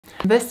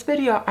In this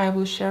video, I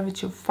will share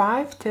with you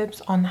 5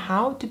 tips on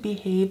how to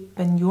behave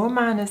when your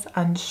man is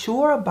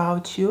unsure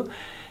about you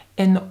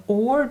in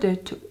order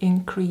to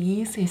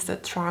increase his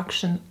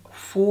attraction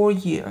for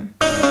you.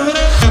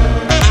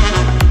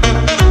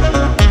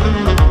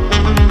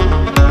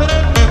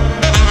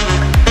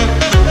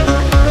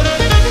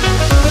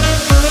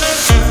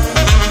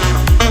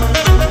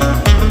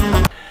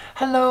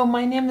 Hello,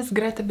 my name is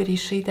Greta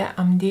Berishida.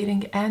 I'm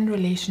dating and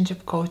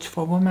relationship coach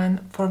for women.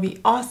 For the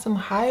awesome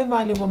high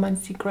value woman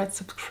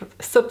secrets,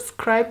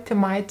 subscribe to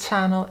my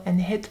channel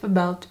and hit the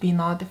bell to be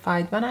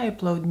notified when I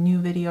upload new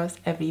videos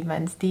every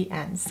Wednesday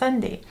and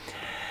Sunday.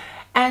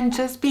 And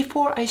just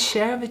before I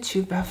share with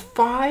you the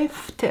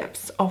 5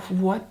 tips of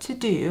what to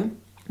do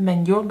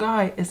when your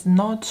guy is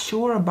not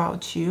sure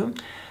about you,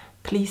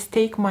 please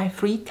take my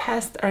free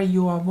test. Are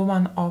you a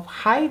woman of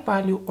high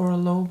value or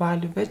low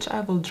value, which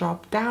I will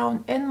drop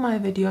down in my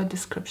video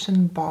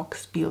description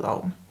box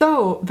below.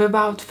 So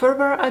without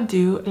further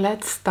ado,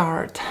 let's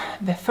start.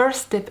 The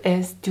first tip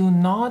is do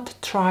not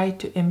try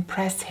to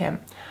impress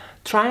him.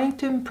 Trying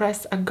to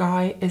impress a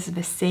guy is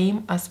the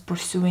same as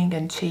pursuing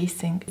and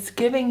chasing. It's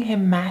giving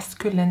him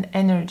masculine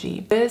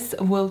energy. This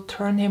will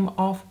turn him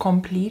off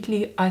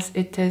completely, as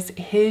it is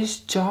his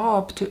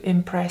job to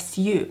impress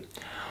you.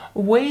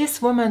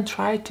 Ways women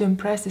try to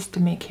impress is to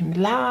make him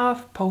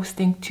laugh,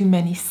 posting too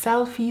many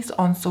selfies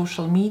on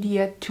social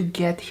media to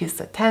get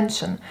his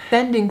attention,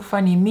 sending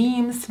funny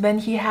memes when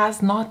he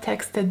has not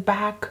texted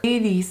back.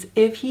 Ladies,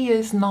 if he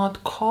is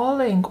not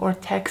calling or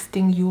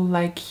texting you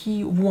like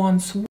he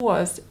once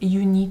was,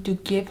 you need to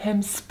give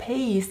him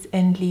space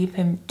and leave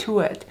him to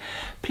it.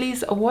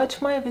 Please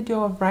watch my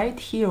video right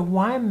here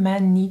why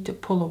men need to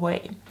pull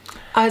away,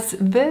 as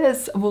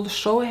this will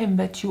show him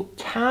that you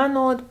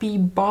cannot be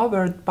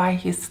bothered by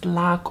his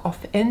lack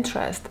of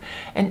interest.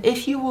 And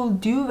if you will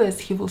do this,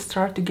 he will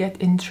start to get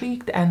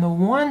intrigued and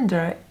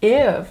wonder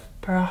if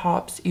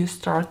perhaps you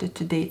started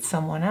to date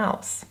someone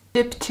else.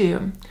 Tip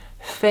 2.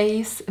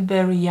 Face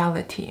the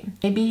reality.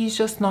 Maybe he's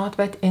just not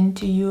that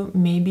into you.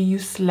 Maybe you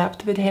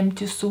slept with him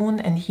too soon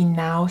and he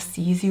now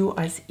sees you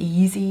as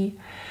easy.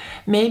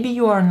 Maybe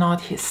you are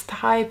not his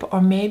type,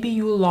 or maybe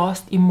you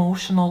lost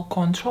emotional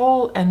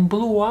control and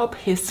blew up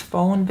his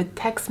phone with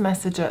text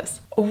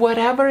messages.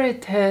 Whatever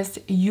it is,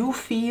 you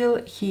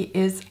feel he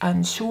is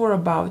unsure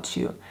about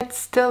you. But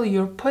still,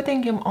 you're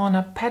putting him on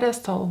a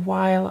pedestal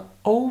while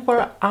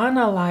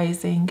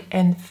over-analyzing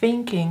and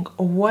thinking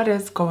what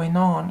is going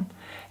on.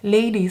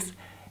 Ladies,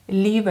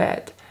 leave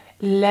it.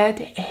 Let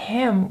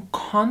him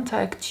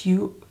contact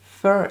you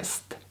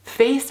first.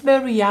 Face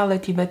the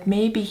reality that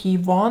maybe he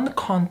won't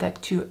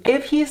contact you.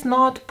 If he's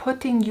not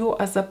putting you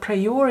as a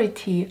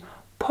priority,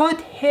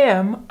 put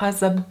him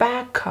as a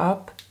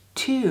backup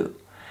too.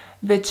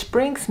 Which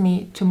brings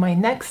me to my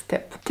next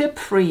tip. Tip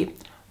 3.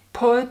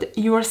 Put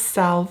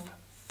yourself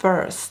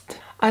first.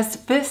 As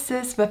this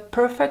is the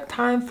perfect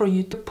time for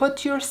you to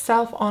put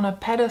yourself on a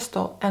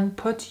pedestal and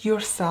put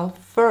yourself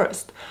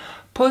first.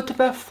 Put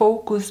the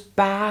focus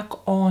back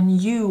on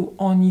you,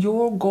 on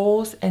your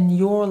goals and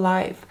your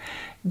life.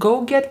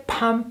 Go get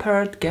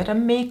pampered, get a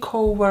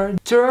makeover,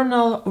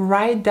 journal,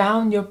 write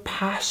down your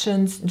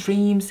passions,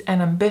 dreams,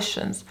 and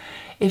ambitions.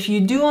 If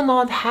you do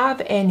not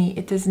have any,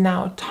 it is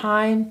now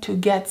time to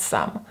get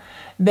some.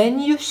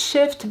 When you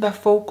shift the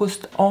focus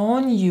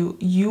on you,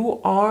 you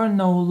are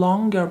no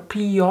longer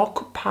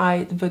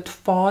preoccupied with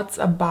thoughts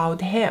about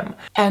him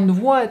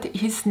and what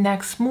his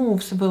next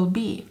moves will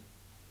be.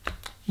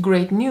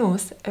 Great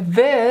news,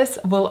 this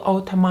will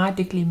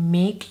automatically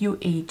make you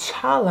a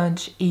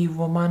challenge, a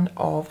woman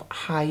of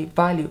high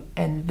value.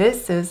 And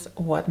this is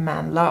what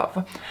men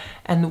love.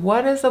 And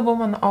what is a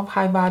woman of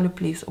high value?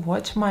 Please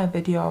watch my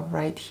video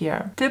right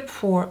here. Tip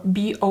 4,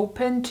 be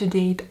open to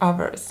date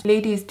others.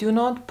 Ladies, do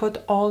not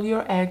put all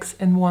your eggs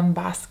in one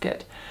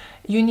basket.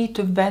 You need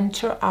to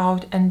venture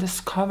out and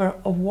discover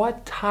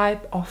what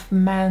type of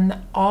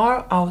men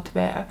are out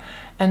there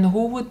and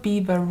who would be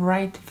the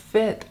right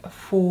fit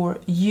for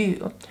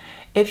you.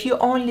 If you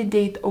only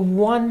date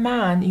one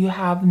man, you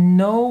have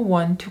no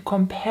one to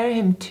compare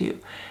him to.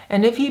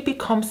 And if he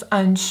becomes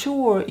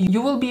unsure,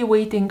 you will be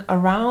waiting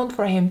around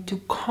for him to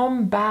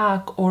come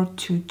back or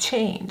to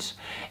change.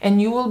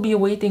 And you will be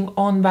waiting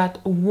on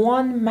that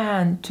one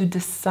man to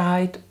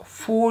decide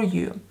for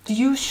you.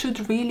 You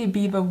should really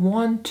be the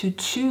one to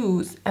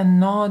choose and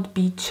not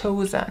be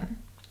chosen.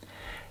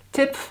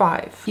 Tip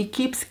 5. He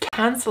keeps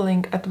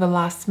canceling at the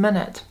last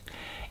minute.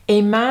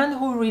 A man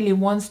who really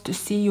wants to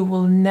see you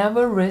will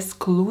never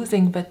risk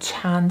losing the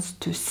chance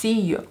to see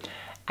you.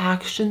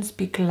 Actions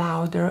speak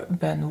louder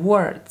than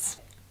words.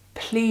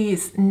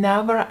 Please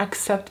never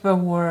accept the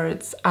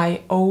words,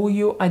 "I owe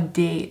you a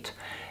date."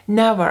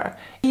 Never.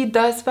 He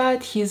does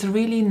that, he's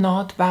really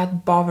not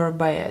that bothered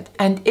by it.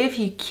 And if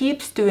he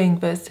keeps doing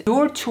this,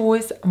 your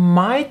choice,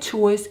 my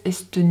choice,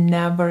 is to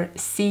never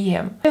see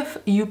him. If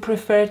you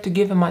prefer to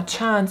give him a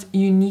chance,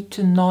 you need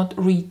to not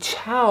reach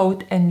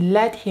out and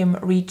let him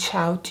reach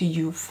out to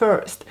you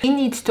first. He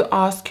needs to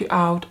ask you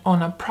out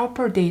on a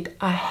proper date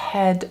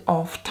ahead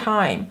of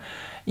time.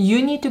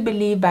 You need to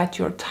believe that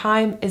your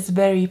time is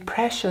very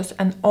precious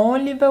and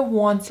only the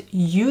ones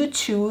you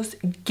choose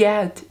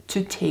get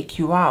to take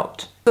you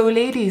out. So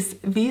ladies,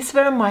 these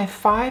were my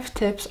 5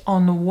 tips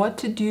on what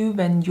to do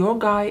when your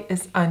guy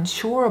is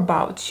unsure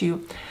about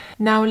you.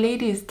 Now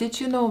ladies, did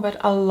you know that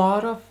a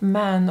lot of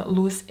men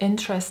lose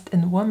interest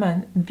in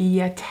women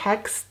via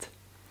text?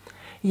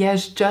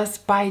 Yes,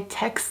 just by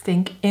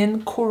texting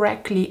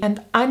incorrectly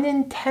and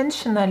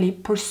unintentionally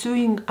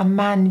pursuing a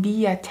man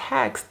via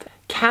text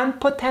can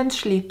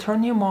potentially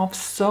turn him off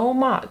so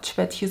much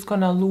that he's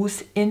gonna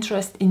lose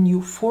interest in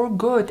you for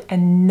good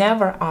and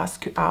never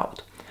ask you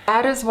out.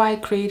 That is why I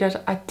created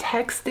a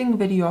texting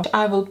video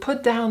I will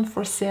put down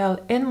for sale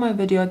in my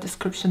video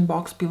description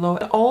box below.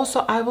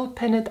 Also, I will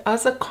pin it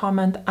as a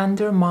comment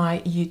under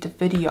my YouTube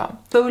video.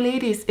 So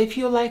ladies, if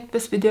you liked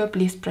this video,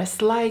 please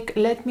press like.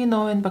 Let me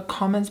know in the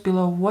comments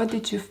below what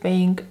did you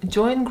think.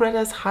 Join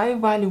Greta's High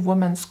Value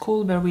Women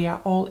School, where we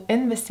are all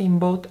in the same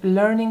boat,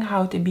 learning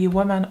how to be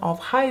women of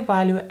high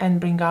value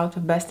and bring out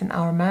the best in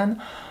our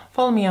men.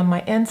 Follow me on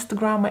my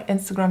Instagram. My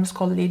Instagram is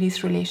called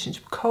Ladies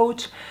Relationship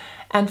Coach.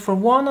 And for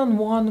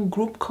one-on-one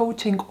group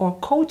coaching or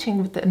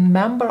coaching with a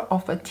member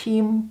of a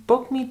team,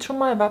 book me through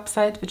my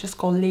website, which is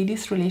called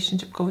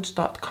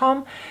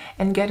ladiesrelationshipcoach.com,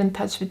 and get in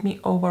touch with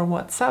me over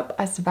WhatsApp,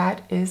 as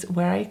that is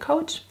where I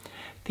coach.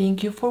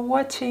 Thank you for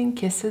watching.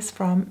 Kisses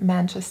from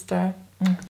Manchester.